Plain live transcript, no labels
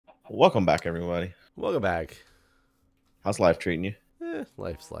Welcome back, everybody. Welcome back. How's life treating you?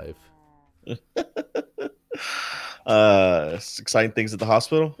 Life's life. Exciting things at the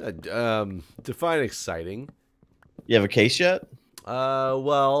hospital. Define exciting. You have a case yet?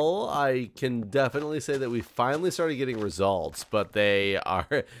 Well, I can definitely say that we finally started getting results, but they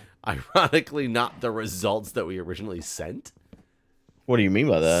are ironically not the results that we originally sent. What do you mean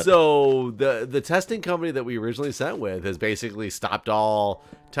by that? So the testing company that we originally sent with has basically stopped all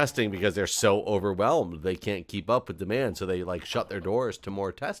testing because they're so overwhelmed. They can't keep up with demand, so they like shut their doors to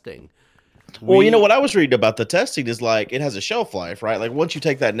more testing. Well, you know what I was reading about the testing is like it has a shelf life, right? Like once you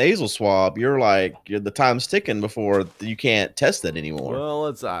take that nasal swab, the time's ticking before you can't test it anymore.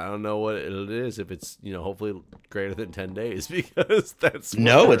 Well, I don't know what it is. If it's hopefully greater than 10 days because that's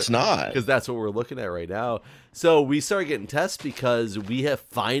no, it's not, because that's what we're looking at right now. So we started getting tests because we have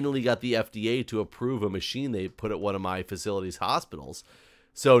finally got the FDA to approve a machine they put at one of my facility's hospitals.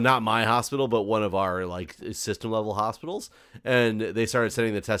 So not my hospital, but one of our like system level hospitals, and they started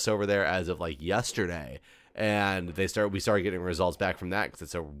sending the tests over there as of like yesterday, and we started getting results back from that because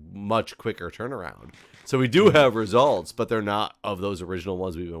it's a much quicker turnaround. So we do have results, but they're not of those original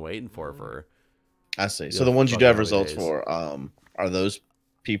ones we've been waiting for. I see. So the ones you do have results days. for, are those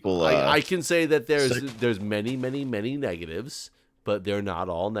people? I can say that there's many negatives, but they're not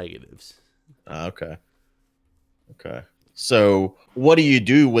all negatives. Okay. Okay. So what do you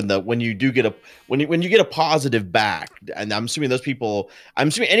do when you get a positive back? And I'm assuming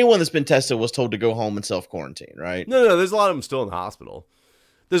anyone that's been tested was told to go home and self-quarantine, right? No, there's a lot of them still in the hospital.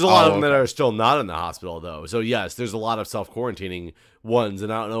 There's a lot of them that are still not in the hospital though. So yes, there's a lot of self-quarantining ones,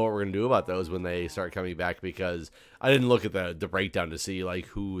 and I don't know what we're gonna do about those when they start coming back because I didn't look at the breakdown to see like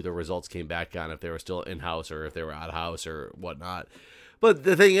who the results came back on, if they were still in-house or if they were out-of-house or whatnot. But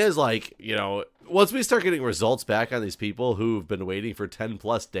the thing is, like, once we start getting results back on these people who've been waiting for 10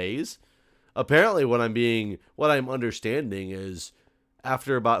 plus days, apparently what I'm understanding is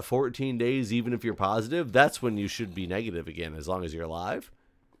after about 14 days, even if you're positive, that's when you should be negative again, as long as you're alive.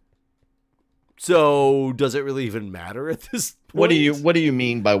 So does it really even matter at this point? What do you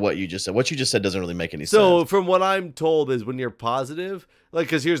mean by what you just said? What you just said doesn't really make any sense. So from what I'm told is when you're positive, like,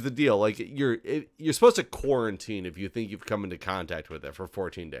 because here's the deal, like you're supposed to quarantine if you think you've come into contact with it for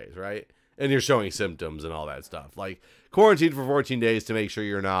 14 days, right? And you're showing symptoms and all that stuff. Like quarantine for 14 days to make sure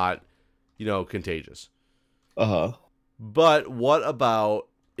you're not, contagious. Uh-huh. But what about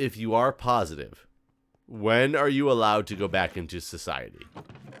if you are positive? When are you allowed to go back into society?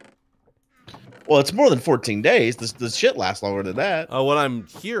 Well, it's more than 14 days. The shit lasts longer than that. What I'm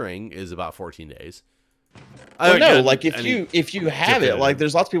hearing is about 14 days. I don't know. Like if you have it, like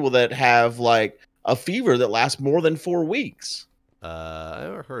there's lots of people that have like a fever that lasts more than 4 weeks. I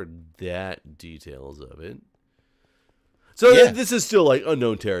never heard that details of it. So yeah. This is still like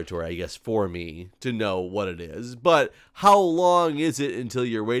unknown territory, I guess, for me to know what it is. But how long is it until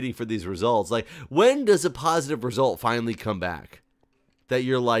you're waiting for these results? Like, when does a positive result finally come back? That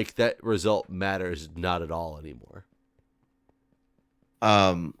you're like, that result matters not at all anymore.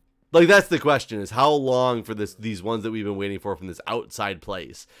 Like, that's the question, is how long for these ones that we've been waiting for from this outside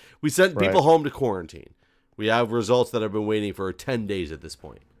place. We sent people home to quarantine. We have results that have been waiting for 10 days at this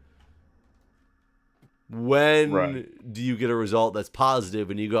point. When do you get a result that's positive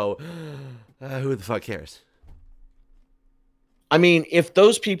and you go, who the fuck cares? I mean, if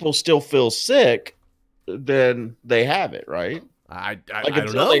those people still feel sick, then they have it, right? I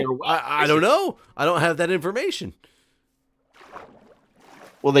don't know. I don't know. I don't have that information.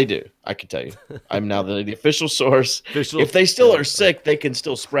 Well, they do. I can tell you. I'm now the official source. If they still are sick, they can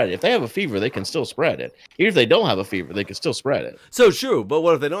still spread it. If they have a fever, they can still spread it. Even if they don't have a fever, they can still spread it. So true. But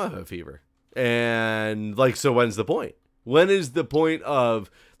what if they don't have a fever? And like, so when's the point? When is the point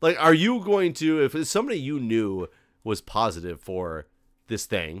of like, are you going to, if somebody you knew was positive for this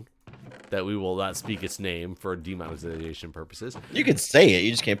thing, that we will not speak its name for demonetization purposes. You can say it,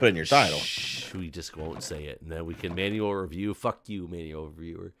 you just can't put it in your title. Shh, we just won't say it, and then we can manual review. Fuck you, manual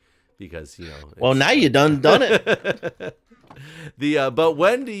reviewer, because Well, now you done it. But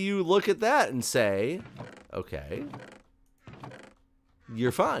when do you look at that and say, okay,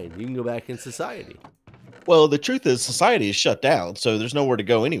 you're fine, you can go back in society? Well, the truth is, society is shut down, so there's nowhere to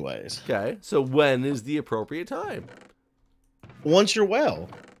go anyways. Okay, so when is the appropriate time? Once you're well.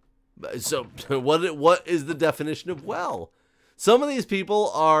 So what is the definition of well? Some of these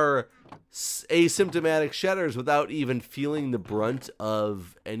people are asymptomatic shedders without even feeling the brunt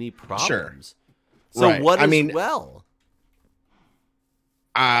of any problems. Sure. So what is well?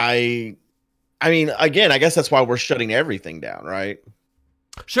 I mean, again, I guess that's why we're shutting everything down, right?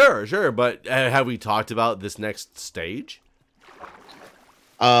 Sure. But have we talked about this next stage?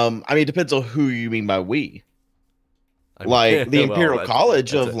 I mean, it depends on who you mean by we. I Like the mean, well, Imperial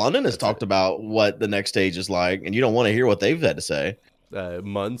College that's of London has talked it. about what the next stage is like, and you don't want to hear what they've had to say.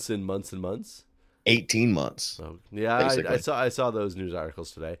 Months and months and months. 18 months. So yeah, basically. I saw those news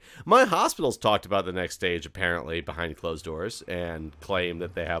articles today. My hospital's talked about the next stage apparently behind closed doors and claim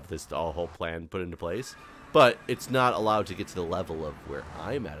that they have this whole plan put into place, but it's not allowed to get to the level of where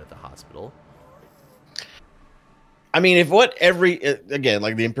I'm at the hospital. I mean, if again,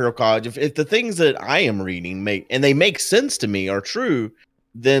 like the Imperial College, if the things that I am reading make sense to me are true,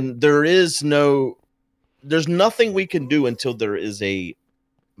 then there's nothing we can do until there is a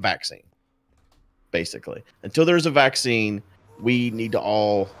vaccine. Basically, until there's a vaccine, we need to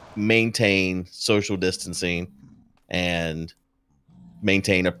all maintain social distancing and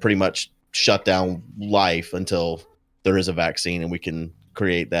maintain a pretty much shut down life until there is a vaccine and we can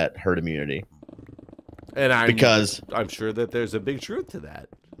create that herd immunity. And I'm sure that there's a big truth to that.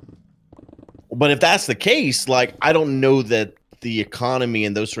 But if that's the case, like, I don't know that the economy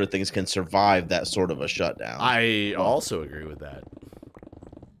and those sort of things can survive that sort of a shutdown. I also agree with that.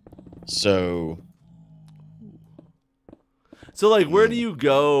 So like, where do you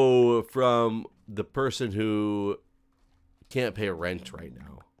go from the person who can't pay rent right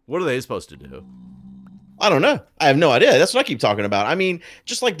now? What are they supposed to do? I don't know. I have no idea. That's what I keep talking about. I mean,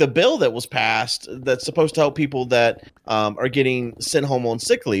 just like the bill that was passed that's supposed to help people that are getting sent home on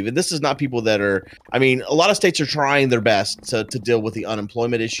sick leave. And this is not people that are, I mean, a lot of states are trying their best to deal with the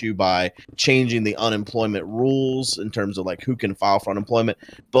unemployment issue by changing the unemployment rules in terms of like who can file for unemployment.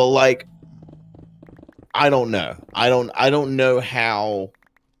 But like, I don't know. I don't know how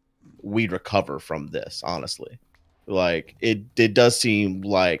we'd recover from this, honestly. Like it does seem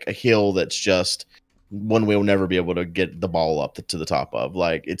like a hill that's just one we'll never be able to get the ball up to the top of.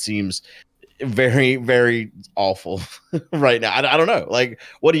 Like it seems very, very awful right now. I don't know. Like,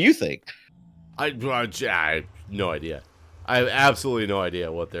 what do you think? I have no idea. I have absolutely no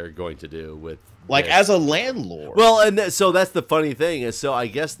idea what they're going to do with like this. As a landlord. Well, and so that's the funny thing is, so I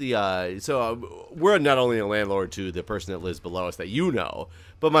guess we're not only a landlord to the person that lives below us that you know,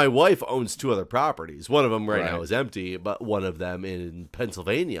 but my wife owns 2 other properties. One of them right now is empty, but one of them in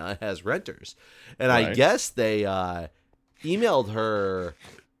Pennsylvania has renters. And I guess they emailed her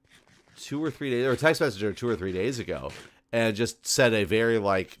 2 or 3 days, or text messaged her 2 or 3 days ago, and just said a very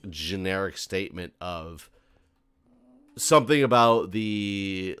like generic statement of something about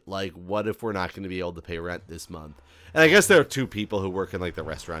the like, what if we're not going to be able to pay rent this month? And I guess there are 2 people who work in like the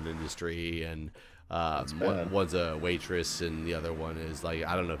restaurant industry, and one's a waitress and the other one is like,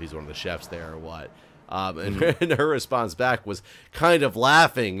 I don't know if he's one of the chefs there or what. And her response back was kind of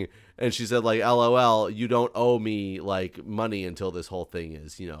laughing, and she said like, LOL, you don't owe me like money until this whole thing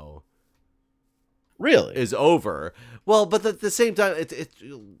is, you know, really is over. Well, but at the same time,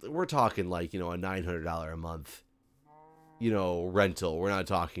 we're talking like, you know, a $900 a month, you know, rental. We're not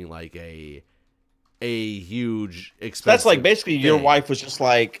talking like a huge expense. That's like basically your wife was just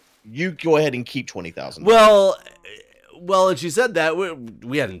like, you go ahead and keep $20,000. Well, and she said that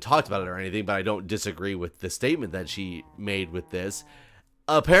we hadn't talked about it or anything, but I don't disagree with the statement that she made with this.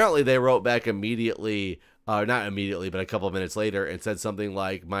 Apparently, they wrote back immediately, not immediately, but a couple of minutes later, and said something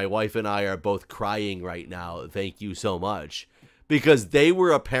like, "My wife and I are both crying right now. Thank you so much," because they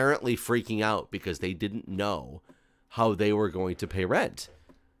were apparently freaking out because they didn't know how they were going to pay rent.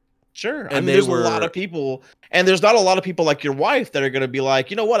 Sure. And I mean, there's a lot of people, and there's not a lot of people like your wife that are going to be like,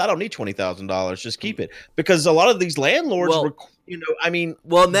 you know what, I don't need $20,000, just keep it. Because a lot of these landlords, you know, I mean,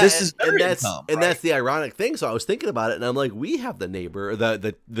 this is their income, and that's the ironic thing. So I was thinking about it, and I'm like, we have the neighbor,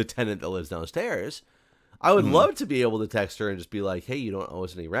 the tenant that lives downstairs. I would love to be able to text her and just be like, hey, you don't owe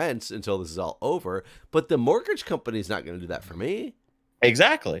us any rents until this is all over. But the mortgage company's not going to do that for me.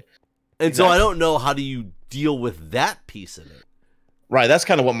 Exactly. And so I don't know, how do you deal with that piece of it? Right. That's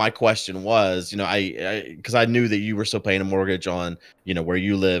kind of what my question was. You know, because I knew that you were still paying a mortgage on, you know, where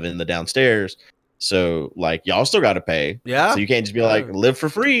you live in the downstairs. So like, y'all still got to pay. Yeah. So you can't just be like, live for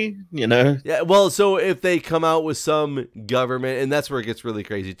free, you know? Yeah. Well, so if they come out with some government, and that's where it gets really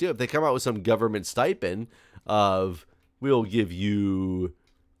crazy too. If they come out with some government stipend of, we'll give you,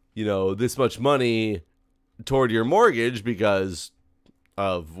 you know, this much money toward your mortgage because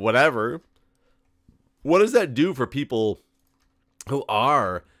of whatever, what does that do for people who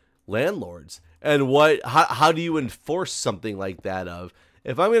are landlords? And how do you enforce something like that of,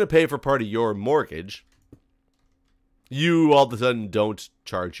 if I'm going to pay for part of your mortgage, you all of a sudden don't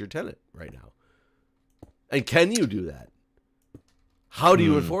charge your tenant right now? And can you do that? How do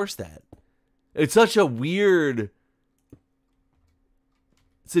you enforce that? It's such a weird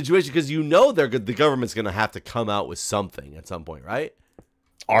situation because you know the government's going to have to come out with something at some point, right?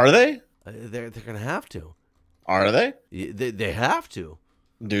 Are they? They're gonna have to. Are they? They have to.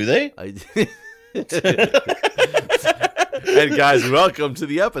 Do they? And guys, welcome to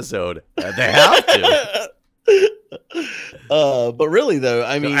the episode. They have to. But really though,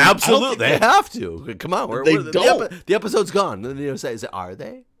 I mean, absolutely, they have to. Come on, the episode's gone. And then say, are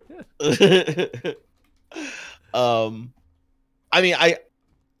they? I mean,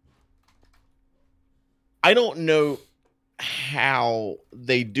 I don't know how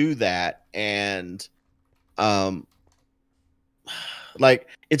they do that, and like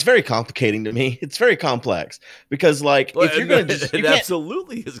it's very complicating to me. It's very complex because like if you're gonna just, it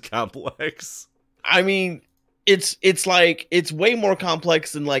absolutely is complex. I mean, it's like it's way more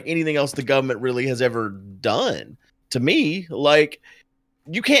complex than like anything else the government really has ever done to me. Like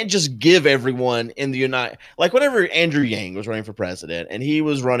you can't just give everyone in the like whenever Andrew Yang was running for president and he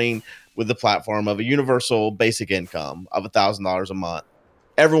was running with the platform of a universal basic income of $1,000 a month,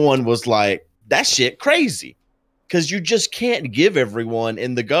 everyone was like, that shit crazy. Because you just can't give everyone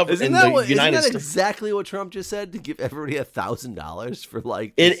in the government in the United States. Isn't that exactly what Trump just said? To give everybody $1,000 for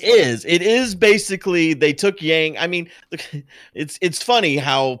like it is basically they took Yang. I mean, look, it's funny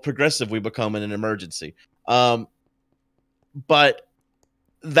how progressive we become in an emergency. But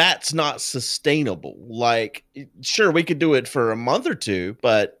that's not sustainable. Like, sure, we could do it for a month or two,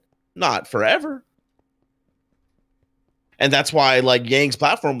 but not forever. And that's why like Yang's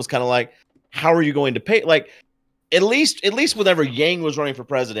platform was kind of like, how are you going to pay? Like, at least whenever Yang was running for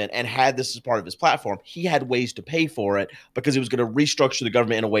president and had this as part of his platform, he had ways to pay for it because he was going to restructure the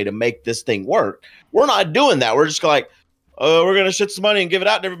government in a way to make this thing work. We're not doing that. We're just like, we're going to shit some money and give it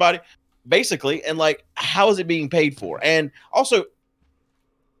out to everybody, basically. And like, how is it being paid for? And also,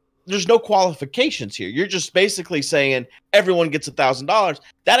 there's no qualifications here. You're just basically saying everyone gets $1,000.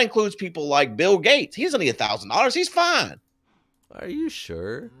 That includes people like Bill Gates. He doesn't need $1,000. He's fine. Are you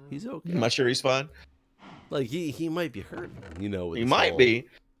sure? He's okay. I'm not sure he's fine. Like he might be hurt, you know. With he might be.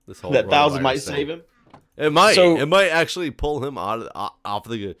 This whole that 1,000 might save him. It might. So, it might actually pull him off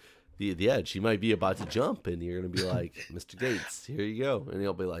the edge. He might be about to jump, and you're gonna be like, "Mr. Gates, here you go," and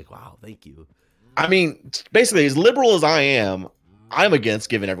he'll be like, "Wow, thank you." I mean, basically, as liberal as I am, I'm against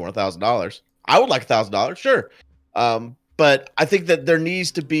giving everyone $1,000. I would like $1,000, sure, but I think that there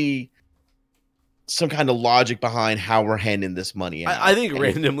needs to be some kind of logic behind how we're handing this money out. I think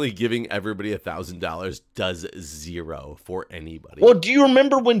randomly giving everybody $1,000 does zero for anybody. Well, do you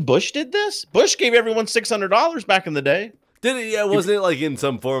remember when Bush did this? Bush gave everyone $600 back in the day. Did it? Yeah, wasn't it like in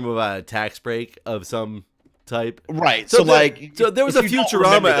some form of a tax break of some type? Right. So there was a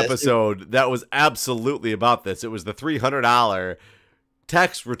Futurama episode that was absolutely about this. It was the $300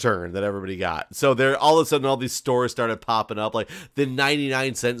 tax return that everybody got. So there, all of a sudden, all these stores started popping up. Like the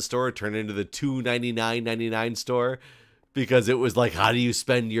 99-cent store turned into the $2.99.99 store because it was like, how do you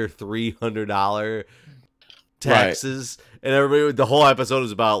spend your $300 taxes? Right. And everybody, the whole episode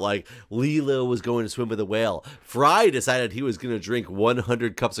was about like Lilo was going to swim with a whale. Fry decided he was going to drink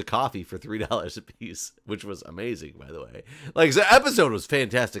 100 cups of coffee for $3 a piece, which was amazing, by the way. Like the episode was a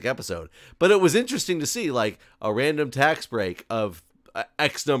fantastic episode, but it was interesting to see like a random tax break of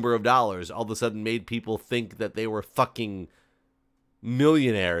X number of dollars all of a sudden made people think that they were fucking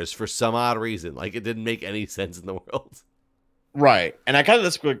millionaires for some odd reason. Like it didn't make any sense in the world. Right. And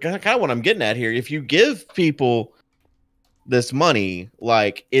that's kind of what I'm getting at here. If you give people this money,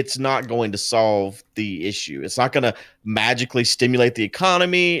 like it's not going to solve the issue. It's not going to magically stimulate the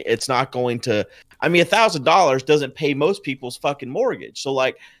economy. It's not going to, I mean, $1,000 doesn't pay most people's fucking mortgage. So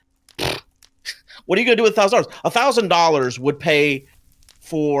like, what are you going to do with $1,000? $1,000 would pay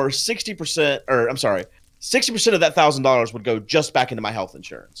for 60%, or I'm sorry, 60% of that $1,000 would go just back into my health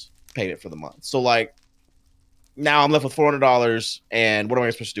insurance payment for the month. So like now I'm left with $400, and what am I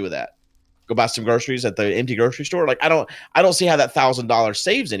supposed to do with that? Go buy some groceries at the empty grocery store? Like I don't see how that $1,000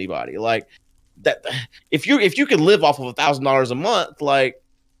 saves anybody. Like that, if you can live off of $1,000 a month, like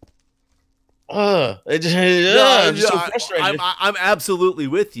it's just so frustrating. I'm absolutely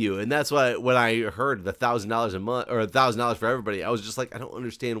with you, and that's why when I heard the $1,000 a month or $1,000 for everybody, I was just like, I don't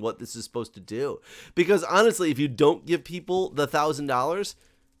understand what this is supposed to do. Because honestly, if you don't give people the $1,000,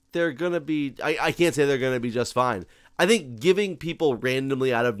 they're gonna be. I can't say they're gonna be just fine. I think giving people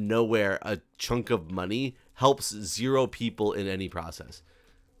randomly out of nowhere a chunk of money helps zero people in any process.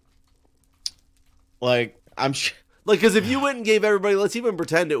 Like Like, because if you went and gave everybody, let's even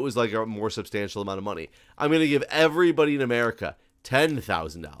pretend it was like a more substantial amount of money. I'm going to give everybody in America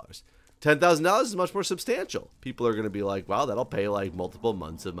 $10,000. $10,000 is much more substantial. People are going to be like, wow, that'll pay like multiple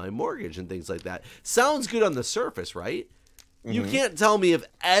months of my mortgage and things like that. Sounds good on the surface, right? Mm-hmm. You can't tell me if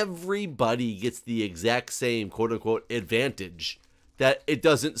everybody gets the exact same quote unquote advantage that it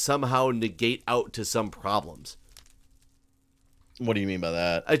doesn't somehow negate out to some problems. What do you mean by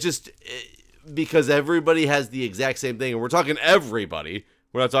that? Because everybody has the exact same thing, and we're talking everybody.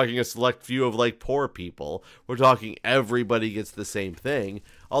 We're not talking a select few of like poor people. We're talking everybody gets the same thing.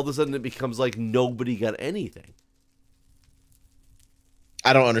 All of a sudden it becomes like nobody got anything.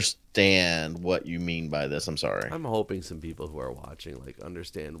 I don't understand what you mean by this. I'm sorry. I'm hoping some people who are watching like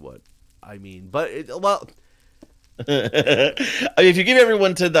understand what I mean. But well, I mean, if you give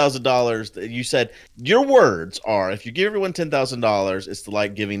everyone $10,000, you said your words are, if you give everyone $10,000, it's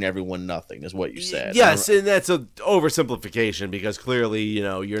like giving everyone nothing, is what you said. Yes, and that's an oversimplification because clearly,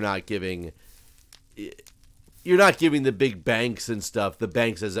 you're not giving the big banks and stuff, the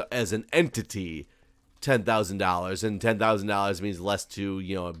banks as an entity, $10,000, and $10,000 means less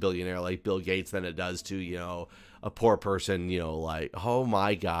to a billionaire like Bill Gates than it does to a poor person. Like, oh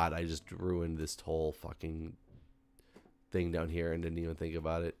my God, I just ruined this whole fucking thing down here and didn't even think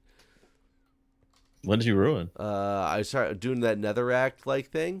about it. What did you ruin? I started doing that netherrack like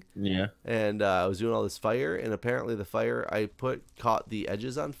thing. Yeah. And I was doing all this fire, and apparently the fire I caught the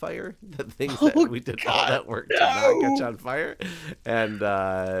edges on fire. The things that we did all that work to not catch on fire. And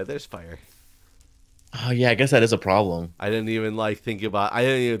there's fire. Oh yeah, I guess that is a problem. I didn't even think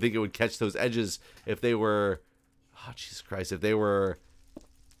it would catch those edges if they were, oh Jesus Christ, if they were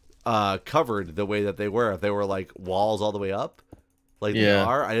covered the way that they were. If they were like walls all the way up, like they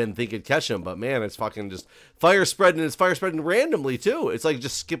are, I didn't think it'd catch them. But man, it's fucking just fire spreading. It's fire spreading randomly too. It's like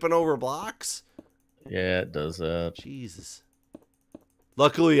just skipping over blocks. Yeah, it does that. Jesus.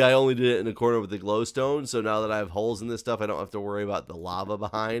 Luckily, I only did it in the corner with the glowstone, so now that I have holes in this stuff, I don't have to worry about the lava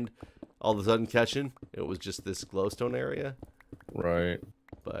behind all of a sudden catching. It was just this glowstone area. Right.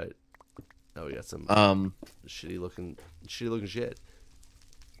 But now we got some shitty looking shit.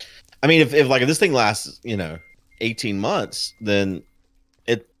 I mean, if this thing lasts, 18 months, then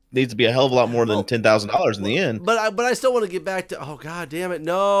it needs to be a hell of a lot more than $10,000 in the end. But I still want to get back to, oh God damn it,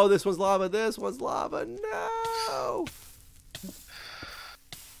 no, this one's lava, no.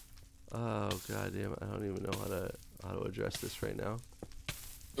 Oh God damn it, I don't even know how to address this right now.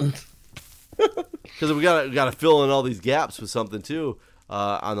 Because we gotta fill in all these gaps with something too,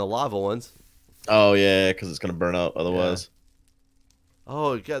 on the lava ones. Oh yeah, because it's gonna burn up otherwise. Yeah.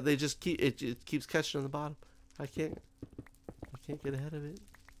 Oh God, it keeps catching on the bottom. I can't get ahead of it.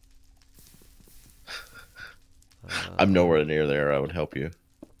 I'm nowhere near there. I would help you.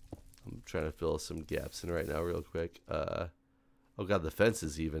 I'm trying to fill some gaps in right now, real quick. Oh God, the fence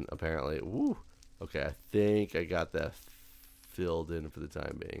is even apparently. Woo. Okay, I think I got that filled in for the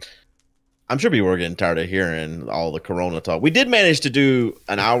time being. I'm sure people were getting tired of hearing all the Corona talk. We did manage to do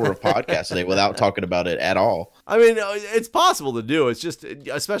an hour of podcast today without talking about it at all. I mean, it's possible to do. It's just,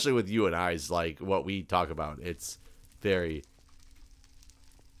 especially with you and I's, like what we talk about, it's very.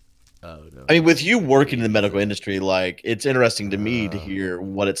 Oh no! I mean, with you working in the medical industry, like it's interesting to me to hear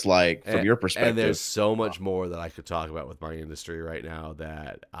what it's like from your perspective. And there's so much more that I could talk about with my industry right now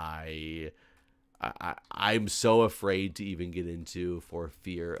that I'm so afraid to even get into for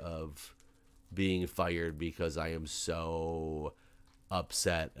fear of being fired because I am so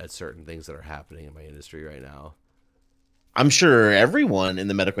upset at certain things that are happening in my industry right now. I'm sure everyone in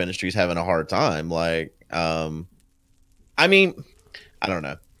the medical industry is having a hard time. Like, I mean, I don't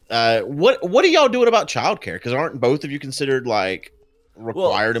know. What are y'all doing about childcare? Because aren't both of you considered like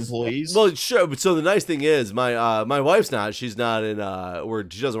required employees? Well, sure. But so the nice thing is, my wife's not. She's not in.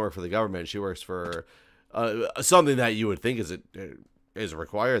 She doesn't work for the government. She works for something that you would think is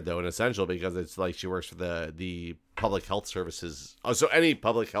required though and essential because it's like she works for the public health services. So any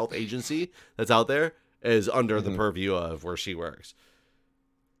public health agency that's out there is under the purview of where she works.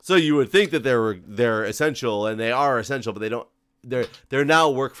 So you would think that they're essential, and they are essential, but they don't. They're now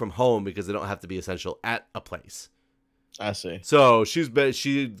work from home because they don't have to be essential at a place. I see. So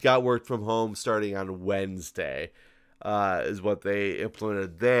she got work from home starting on Wednesday, is what they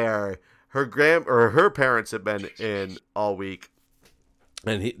implemented there. Her parents have been in all week,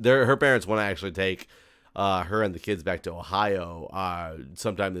 and her parents want to actually take her and the kids back to Ohio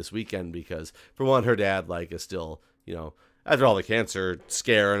sometime this weekend because, for one, her dad is still, after all the cancer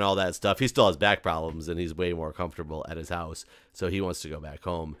scare and all that stuff, he still has back problems and he's way more comfortable at his house. So he wants to go back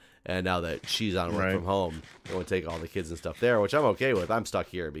home. And now that she's on work from home, they want to take all the kids and stuff there, which I'm okay with. I'm stuck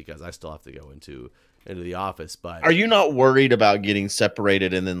here because I still have to go into the office. But are you not worried about getting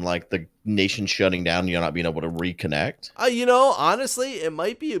separated and then the nation shutting down and you're not being able to reconnect? Honestly, it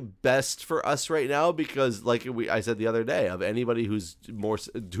might be best for us right now because I said the other day, of anybody who's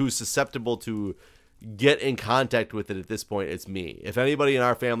susceptible to get in contact with it at this point, it's me. If anybody in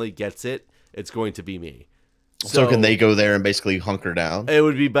our family gets it, it's going to be me. So can they go there and basically hunker down? It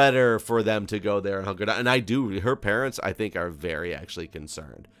would be better for them to go there and hunker down. And her parents, I think, are very actually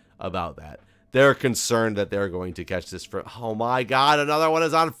concerned about that. They're concerned that they're going to catch this from, oh my God, another one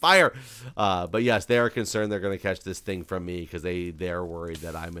is on fire. But yes, they are concerned they're going to catch this thing from me because they're worried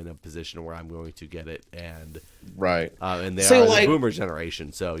that I'm in a position where I'm going to get it. And right. And they are the boomer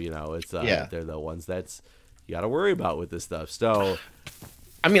generation. So, it's they're the ones that's you got to worry about with this stuff. So,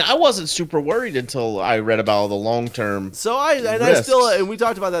 I mean, I wasn't super worried until I read about the long-term. So I still, and we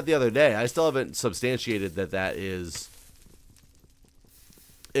talked about that the other day. I still haven't substantiated that is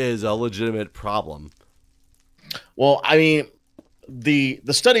a legitimate problem. Well, I mean, the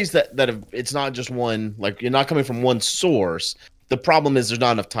studies that have, it's not just one, like you're not coming from one source. The problem is there's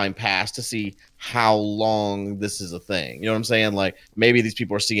not enough time passed to see how long this is a thing. You know what I'm saying? Like maybe these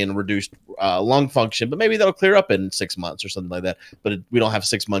people are seeing reduced lung function, but maybe that'll clear up in 6 months or something like that. But we don't have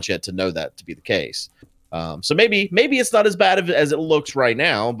 6 months yet to know that to be the case. So maybe it's not as bad as it looks right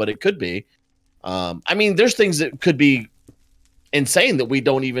now, but it could be. I mean, there's things that could be insane that we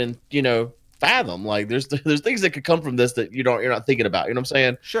don't even, fathom. Like there's things that could come from this that you're not thinking about. You know what I'm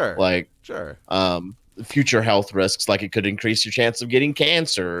saying? Sure. Like sure. Future health risks, like it could increase your chance of getting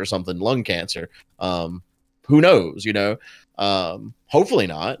cancer or something, lung cancer. Who knows? Hopefully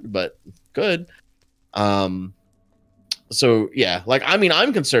not, but could. So yeah, like I mean,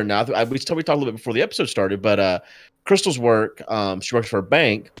 I'm concerned now. We talked a little bit before the episode started, but Crystal's work, she works for a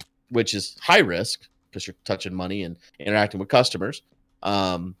bank, which is high risk because you're touching money and interacting with customers.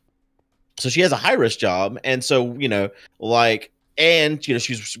 So she has a high risk job, and so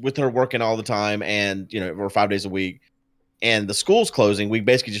she's with her working all the time, and or 5 days a week, and the school's closing. We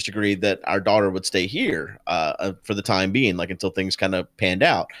basically just agreed that our daughter would stay here for the time being, like until things kind of panned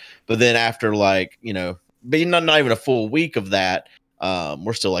out. But then after but not even a full week of that,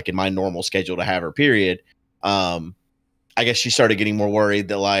 we're still like in my normal schedule to have her. Period. I guess she started getting more worried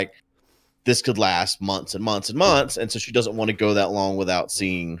that this could last months and months and months, and so she doesn't want to go that long without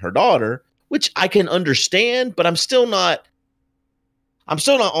seeing her daughter, which I can understand, but I'm still not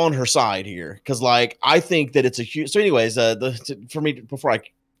on her side here because I think that it's a huge. So anyways, for me, before I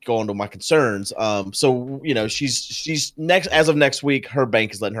go into my concerns, she's as of next week, her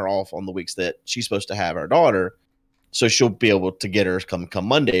bank is letting her off on the weeks that she's supposed to have our daughter, so she'll be able to get her come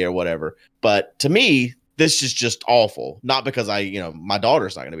Monday or whatever. But to me, this is just awful. Not because my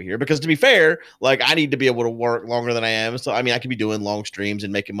daughter's not going to be here, because to be fair, I need to be able to work longer than I am. So, I mean, I could be doing long streams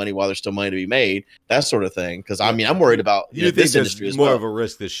and making money while there's still money to be made, that sort of thing. Cause I mean, I'm worried about this industry as well. More of a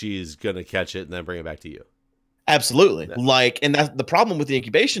risk that she's going to catch it and then bring it back to you. Absolutely. Yeah. And that's the problem with the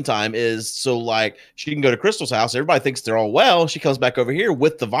incubation time is she can go to Crystal's house. Everybody thinks they're all well. She comes back over here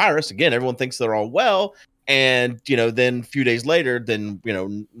with the virus. Again, everyone thinks they're all well. And, then a few days later, then,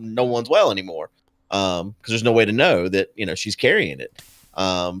 no one's well anymore. Because there's no way to know that she's carrying it.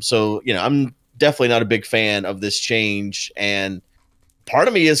 So I'm definitely not a big fan of this change, and part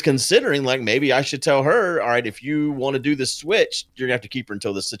of me is considering maybe I should tell her, all right, if you want to do this switch, you're gonna have to keep her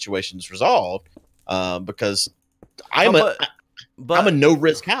until this situation is resolved, because I'm a no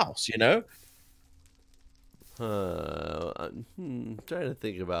risk house, I'm trying to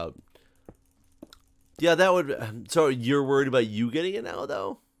think about. Yeah, that would. So you're worried about you getting it now,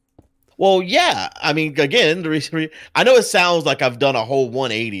 though? Well, yeah. I mean, again, I know it sounds like I've done a whole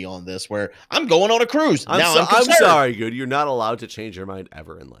 180 on this, where I'm going on a cruise. I'm sorry, Guude. You're not allowed to change your mind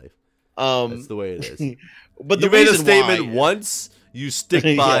ever in life. That's the way it is. But you made a statement once. You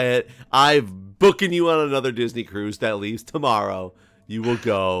stick by it. I'm booking you on another Disney cruise that leaves tomorrow. You will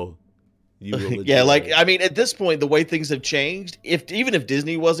go. You will. Yeah, I mean, at this point, the way things have changed, even if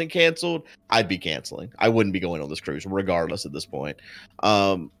Disney wasn't canceled, I'd be canceling. I wouldn't be going on this cruise, regardless. At this point.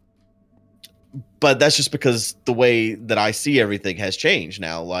 But that's just because the way that I see everything has changed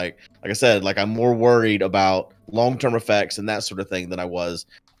now. Like I said, I'm more worried about long-term effects and that sort of thing than I was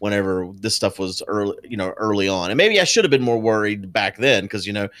whenever this stuff was early on. And maybe I should have been more worried back then because,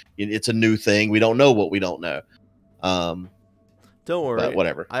 it's a new thing. We don't know what we don't know. Don't worry. But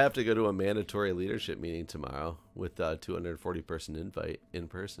whatever. I have to go to a mandatory leadership meeting tomorrow with a 240-person invite in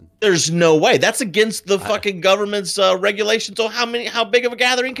person. There's no way. That's against the fucking government's regulations on how big of a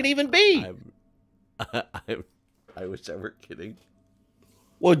gathering can even be. I wish I were kidding.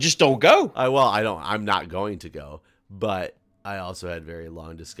 Well, just don't go. I'm not going to go, but I also had very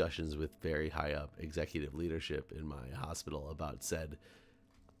long discussions with very high up executive leadership in my hospital about said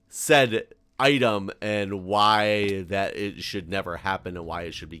item and why that it should never happen and why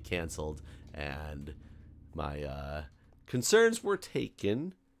it should be canceled. And my concerns were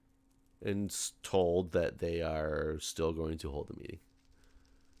taken and told that they are still going to hold a meeting.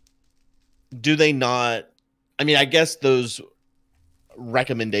 Do they not? I mean, I guess those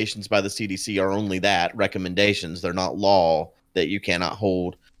recommendations by the CDC are only that, recommendations. They're not law that you cannot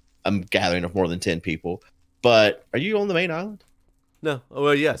hold a gathering of more than 10 people. But are you on the main island? No. Oh,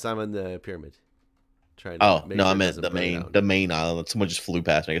 well, yes, I'm on the pyramid. Trying to Oh, make no, sure I it meant doesn't burn down. the main island. Someone just flew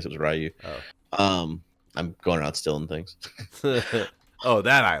past me. I guess it was Ryu. Oh. I'm going around stealing things. Oh,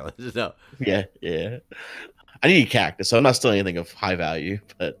 that island. No. Yeah, yeah. I need a cactus, so I'm not stealing anything of high value,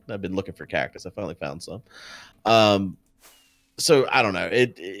 but I've been looking for cactus. I finally found some. So I don't know.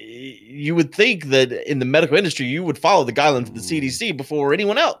 You would think that in the medical industry, you would follow the guidelines of the CDC before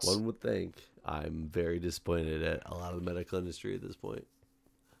anyone else. One would think. I'm very disappointed at a lot of the medical industry at this point.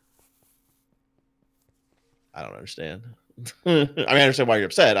 I don't understand. I mean, I understand why you're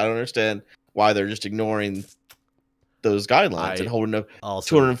upset. I don't understand why they're just ignoring those guidelines and holding a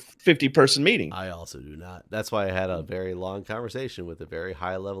 250-person meeting. I also do not. That's why I had a very long conversation with a very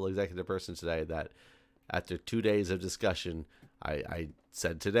high-level executive person today that after 2 days of discussion, I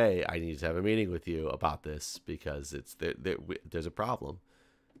said today, I need to have a meeting with you about this because there's a problem.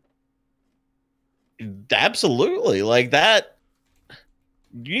 Absolutely. Like that.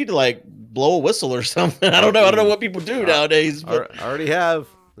 You need to like blow a whistle or something. I don't know. I don't know what people do nowadays. But I already have.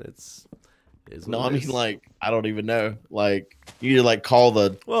 No, I mean, like, I don't even know. Like, you need to like call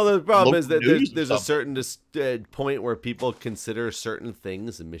the. Well, the problem is that there's a certain point where people consider certain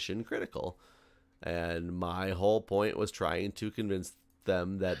things mission critical, and my whole point was trying to convince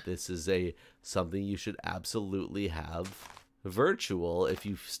them that this is something you should absolutely have virtual if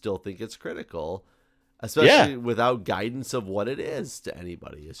you still think it's critical. Especially without guidance of what it is to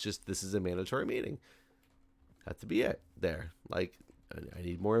anybody. It's just, this is a mandatory meeting. Have to be it there. Like, I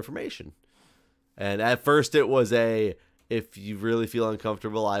need more information. And at first it was if you really feel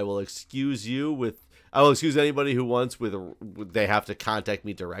uncomfortable, I will excuse anybody who wants they have to contact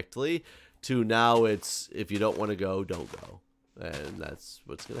me directly, to now it's, if you don't want to go, don't go. And that's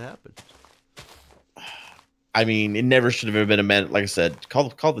what's going to happen. I mean, it never should have ever been a man. Like I said, call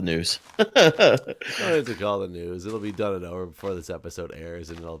the news. I have to call the news. It'll be done and over before this episode airs,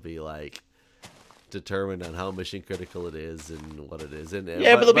 and it'll be like determined on how mission critical it is and what it is. And but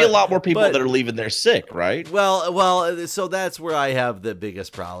there'll be a lot more people that are leaving there sick, right? Well, so that's where I have the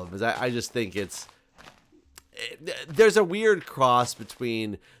biggest problem. Is I just think there's a weird cross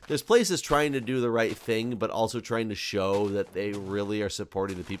between, there's places trying to do the right thing, but also trying to show that they really are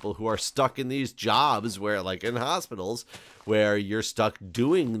supporting the people who are stuck in these jobs where, like in hospitals, where you're stuck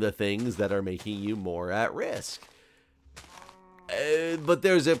doing the things that are making you more at risk. But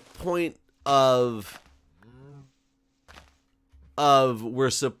there's a point of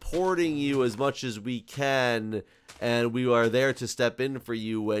we're supporting you as much as we can, and we are there to step in for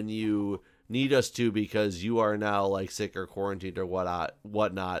you when you need us to, because you are now like sick or quarantined or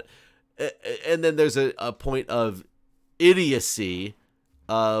whatnot. And then there's a point of idiocy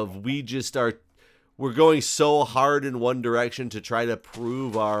of we're going so hard in one direction to try to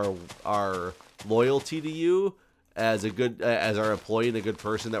prove our loyalty to you as our employee and a good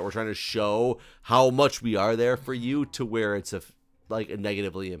person, that we're trying to show how much we are there for you, to where it's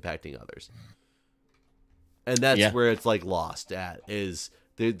negatively impacting others. And that's where it's like lost at, is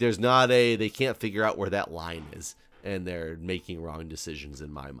there's not they can't figure out where that line is, and they're making wrong decisions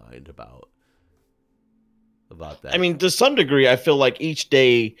in my mind about that. I mean, to some degree, I feel like each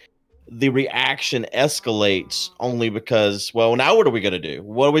day the reaction escalates only because, well, now what are we going to do?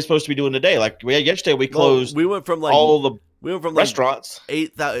 What are we supposed to be doing today? Like yesterday we closed we went from all the restaurants.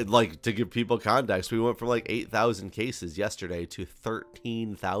 8,000, like, to give people context, we went from like 8,000 cases yesterday to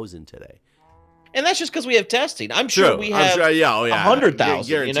 13,000 today. And that's just because we have testing. I'm sure we have 100,000,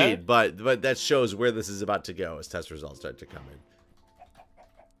 guaranteed. You know? But that shows where this is about to go as test results start to come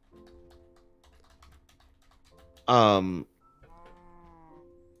in.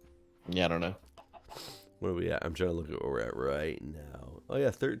 Yeah, I don't know. Where are we at? I'm trying to look at where we're at right now. Oh yeah,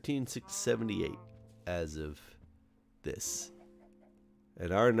 13,678 as of this,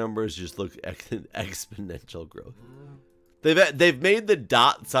 and our numbers just look exponential growth. They've made the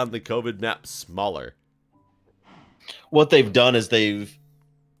dots on the COVID map smaller. What they've done is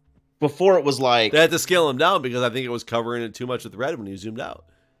before it was like, they had to scale them down because I think it was covering it too much with red when you zoomed out.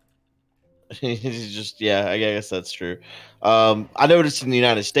 It's just, I guess that's true. I noticed in the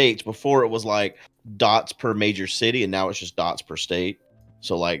United States before it was like dots per major city, and now it's just dots per state.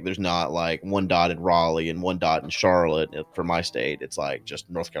 So like there's not like one dot in Raleigh and one dot in Charlotte for my state. It's like just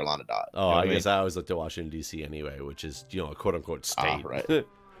North Carolina dot. Oh, you know I guess I always looked at Washington D.C. anyway, which is, a quote unquote state. Right.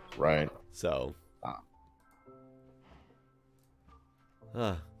 Right. So.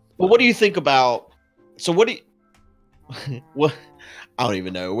 But what do you think about? So what do you? What? I don't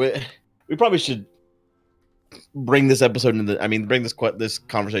even know. We probably should. bring this episode into the, I mean, bring this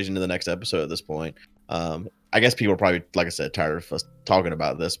conversation to the next episode at this point. I guess people are probably, like I said, tired of us talking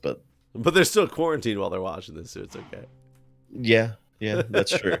about this, but they're still quarantined while they're watching this, so it's okay. Yeah,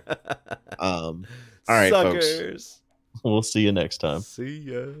 that's true. All right, Suckers. folks. We'll see you next time. See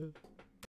ya.